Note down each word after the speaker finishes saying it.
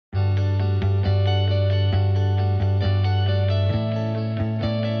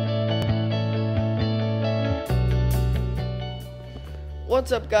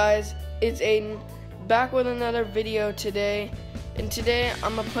What's up, guys? It's Aiden, back with another video today. And today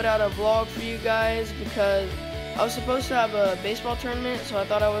I'm gonna put out a vlog for you guys because I was supposed to have a baseball tournament, so I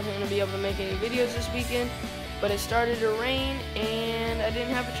thought I wasn't gonna be able to make any videos this weekend. But it started to rain and I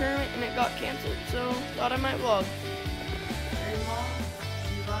didn't have a tournament and it got canceled, so thought I might vlog. Hey Mom,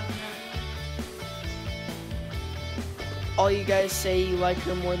 you like that? All you guys say you like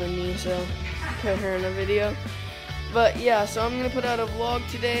her more than me, so put her in a video. But yeah, so I'm gonna put out a vlog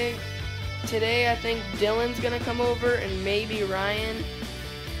today. Today I think Dylan's gonna come over and maybe Ryan.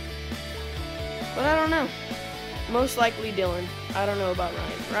 But I don't know. Most likely Dylan. I don't know about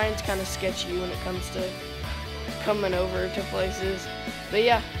Ryan. Ryan's kind of sketchy when it comes to coming over to places. But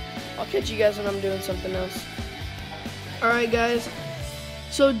yeah, I'll catch you guys when I'm doing something else. Alright guys,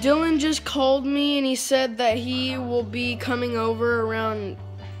 so Dylan just called me and he said that he will be coming over around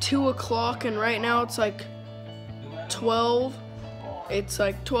 2 o'clock, and right now it's like 12. It's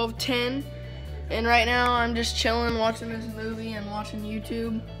like 12:10, and right now I'm just chilling, watching this movie and watching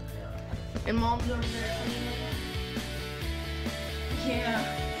YouTube. And Mom's over there cleaning. Yeah.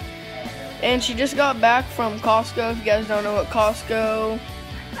 And she just got back from Costco. If you guys don't know what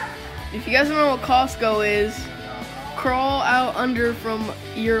Costco is, crawl out under from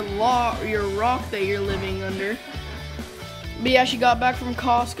your rock that you're living under. But yeah, she got back from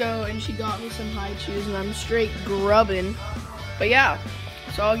Costco and she got me some high shoes and I'm straight grubbing. But yeah,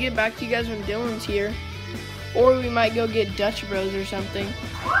 so I'll get back to you guys when Dylan's here. Or we might go get Dutch Bros or something.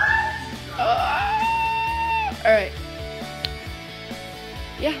 Alright.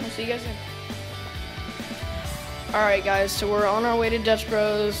 Yeah, I'll see you guys then. Alright guys, so we're on our way to Dutch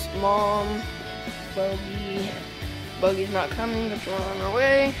Bros. Mom, Bogey's not coming, but we're on our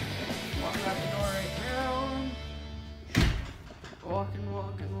way. Walking out the door right now. Walking.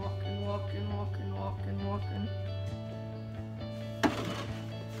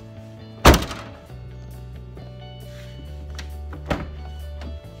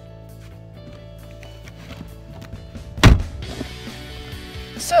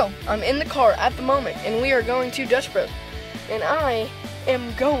 So, I'm in the car at the moment, and we are going to Dutch Bros. And I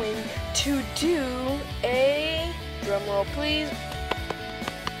am going to do a, drum roll please,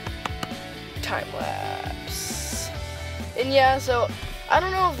 time lapse. And yeah, so I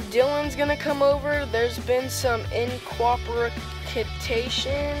don't know if Dylan's gonna come over. There's been some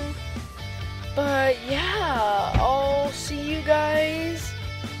incorporation, but yeah, I'll see you guys,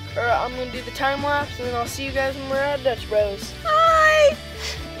 or I'm gonna do the time lapse, and then I'll see you guys when we're at Dutch Bros. Hi!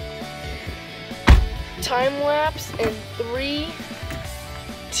 Time lapse in 3,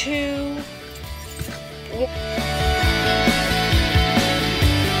 2, 1.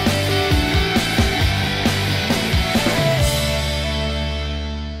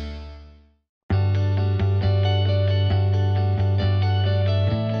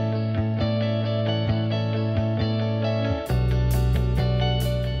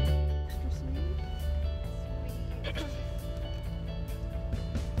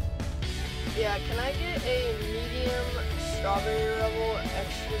 Yeah, can I get a medium strawberry rebel,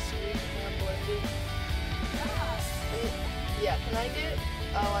 extra sweet and blended? Yeah, can I get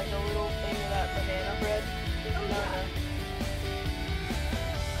like a little thing of that banana bread? No.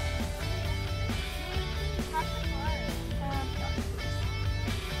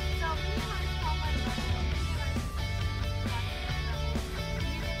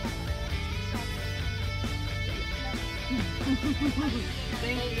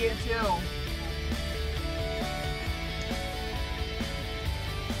 Thank you too.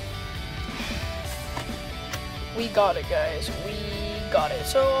 We got it, guys. We got it.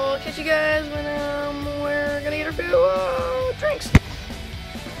 So I'll catch you guys when we're gonna get our few drinks.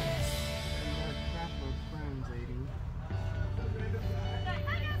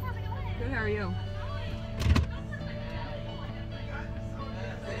 Good, how are you?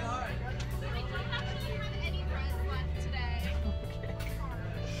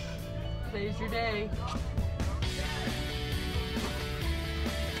 Today's your day.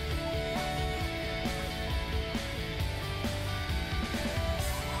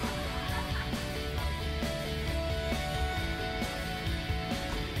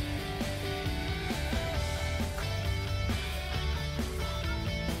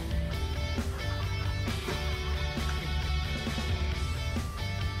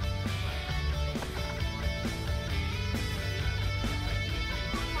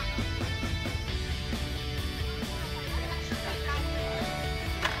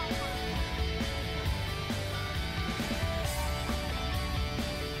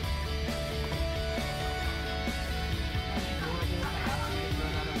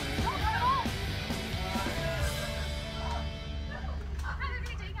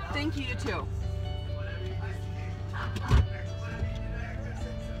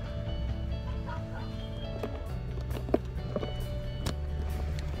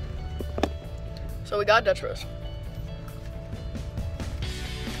 So we got Dutch Bros.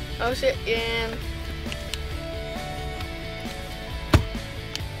 Oh shit, and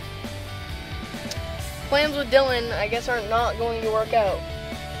plans with Dylan, I guess, are not going to work out.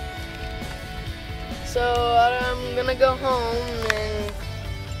 So I'm gonna go home and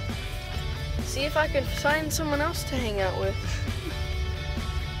see if I can find someone else to hang out with.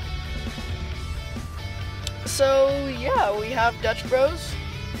 So yeah, we have Dutch Bros.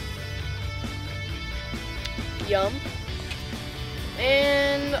 Yum.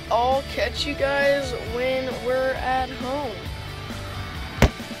 And I'll catch you guys when we're at home.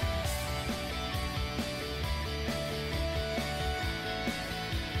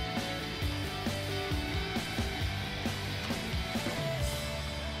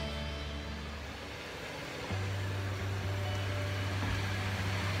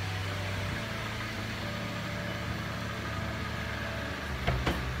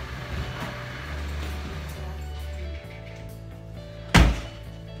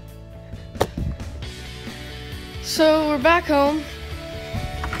 So we're back home.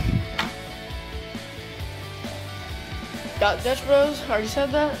 Got Dutch Bros, already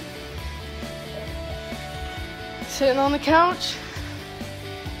said that. Sitting on the couch.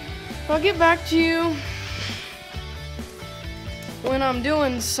 I'll get back to you when I'm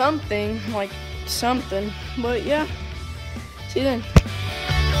doing something, like something. But yeah, see you then.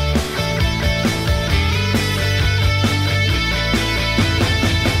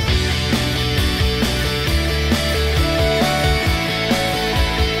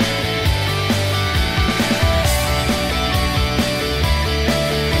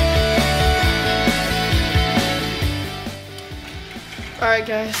 Alright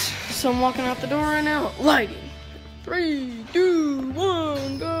guys, so I'm walking out the door right now. Lighting. 3, 2,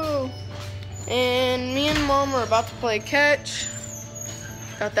 1, go. And me and Mom are about to play catch.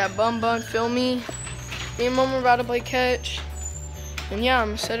 Got that bun, feel me. Me and Mom are about to play catch. And yeah, I'm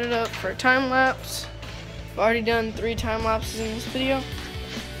gonna set it up for a time lapse. I've already done 3 time lapses in this video.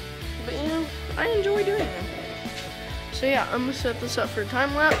 But you know, I enjoy doing them. So yeah, I'm gonna set this up for a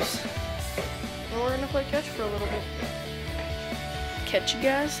time lapse. And we're gonna play catch for a little bit. Catch you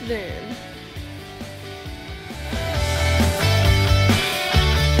guys then.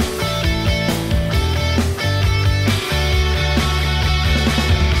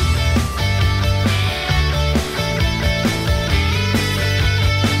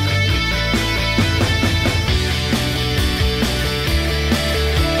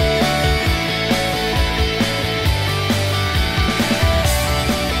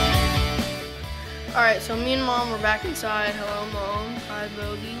 Alright, so me and Mom were back inside. Hello, Mom. Hi,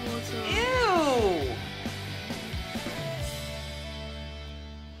 Bogey. What's up? Ew!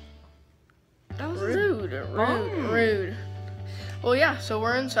 That was Rude. Well, yeah, so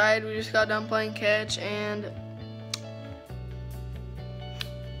we're inside. We just got done playing catch, and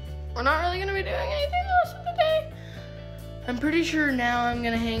we're not really going to be doing anything else for the day. I'm pretty sure now I'm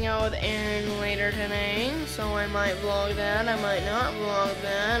going to hang out with Aaron later today, so I might vlog that. I might not vlog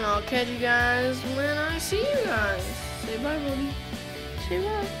that. I'll catch you guys when I see you guys. Say bye, buddy. Say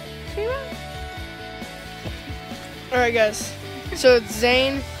bye. Say bye. Alright, guys. So it's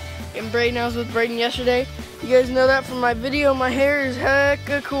Zane and Braden. I was with Braden yesterday. You guys know that from my video. My hair is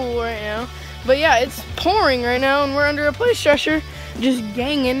hecka cool right now. But yeah, it's pouring right now, and we're under a play structure. Just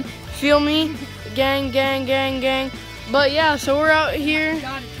ganging. Feel me? Gang, gang, gang, gang. But yeah, so we're out here.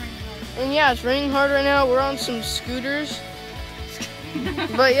 God, it's raining hard. And yeah, it's raining hard right now. We're on some scooters.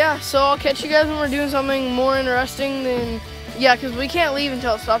 But yeah, so I'll catch you guys when we're doing something more interesting than, yeah, because we can't leave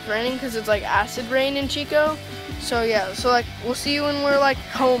until it stops raining because it's like acid rain in Chico. So yeah, so like we'll see you when we're like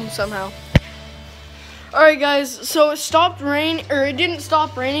home somehow. Alright guys, so it stopped rain, or it didn't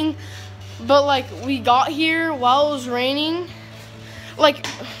stop raining, but like we got here while it was raining. Like,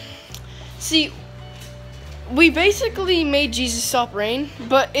 see, we basically made Jesus stop rain,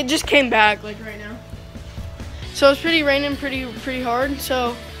 but it just came back like right now. So it's pretty raining pretty hard.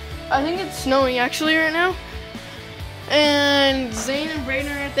 So I think it's snowing actually right now. And Zane and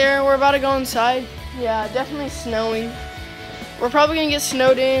Braden are right there. We're about to go inside. Yeah, definitely snowing. We're probably gonna get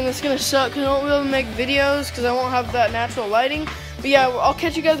snowed in. It's gonna suck because I won't be able to make videos because I won't have that natural lighting. But yeah, I'll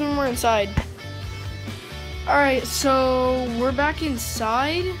catch you guys when we're inside. Alright, so we're back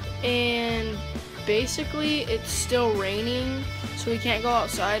inside, and basically it's still raining, so we can't go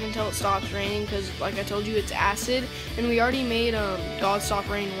outside until it stops raining because, like I told you, it's acid, and we already made God stop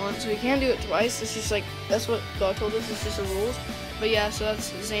rain once, so we can't do it twice. It's just like, that's what God told us. It's just the rules. But yeah, so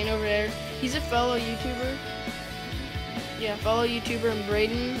that's Zane over there. He's a fellow YouTuber. Yeah, fellow YouTuber. And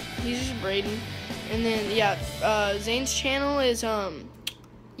Braden, he's just Braden. And then yeah, Zane's channel is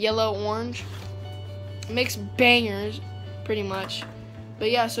Yellow Orange. makes bangers, pretty much.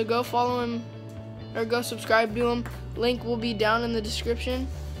 But yeah, so go follow him, or go subscribe to him. Link will be down in the description.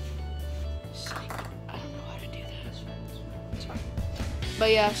 I don't know how to do that. It's fine.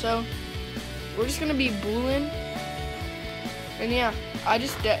 But yeah, so we're just gonna be bluing. And yeah, I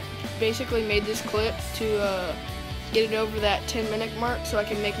just basically made this clip to get it over that 10-minute mark so I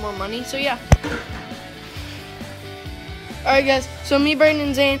can make more money. So yeah. Alright guys, so me, Brayden,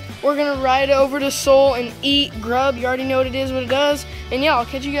 and Zane, we're gonna ride over to Seoul and eat grub. You already know what it is, what it does. And yeah, I'll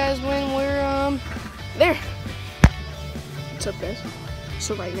catch you guys when we're there. What's up, guys?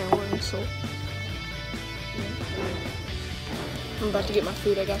 So right now we're in Seoul. I'm about to get my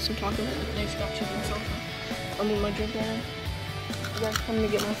food. I got some tacos. They just got chicken salsa. I'm with my drink right now. Guys, I'm gonna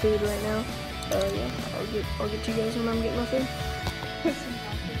get my food right now. Yeah, I'll get to you guys when I'm getting my food.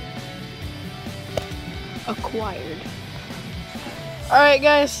 Acquired. Alright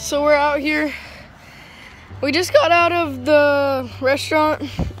guys, so we're out here. We just got out of the restaurant.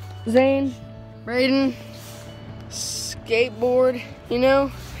 Zane, Brayden, skateboard, you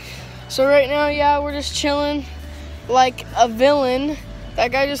know. So right now, yeah, we're just chilling like a villain.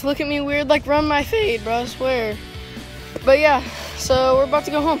 That guy just looked at me weird, like run my fade, bro, I swear. But yeah, so we're about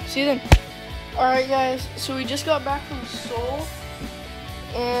to go home. See you then. Alright guys, so we just got back from Seoul.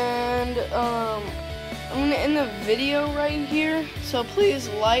 And I'm gonna end the video right here. So please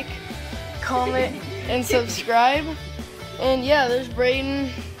like, comment, and subscribe. And yeah, there's Brayden.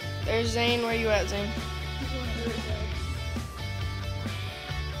 There's Zane. Where you at, Zane?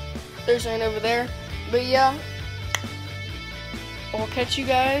 There's Zane over there. But yeah, I'll catch you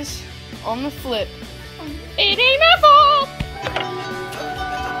guys on the flip. It ain't my fault.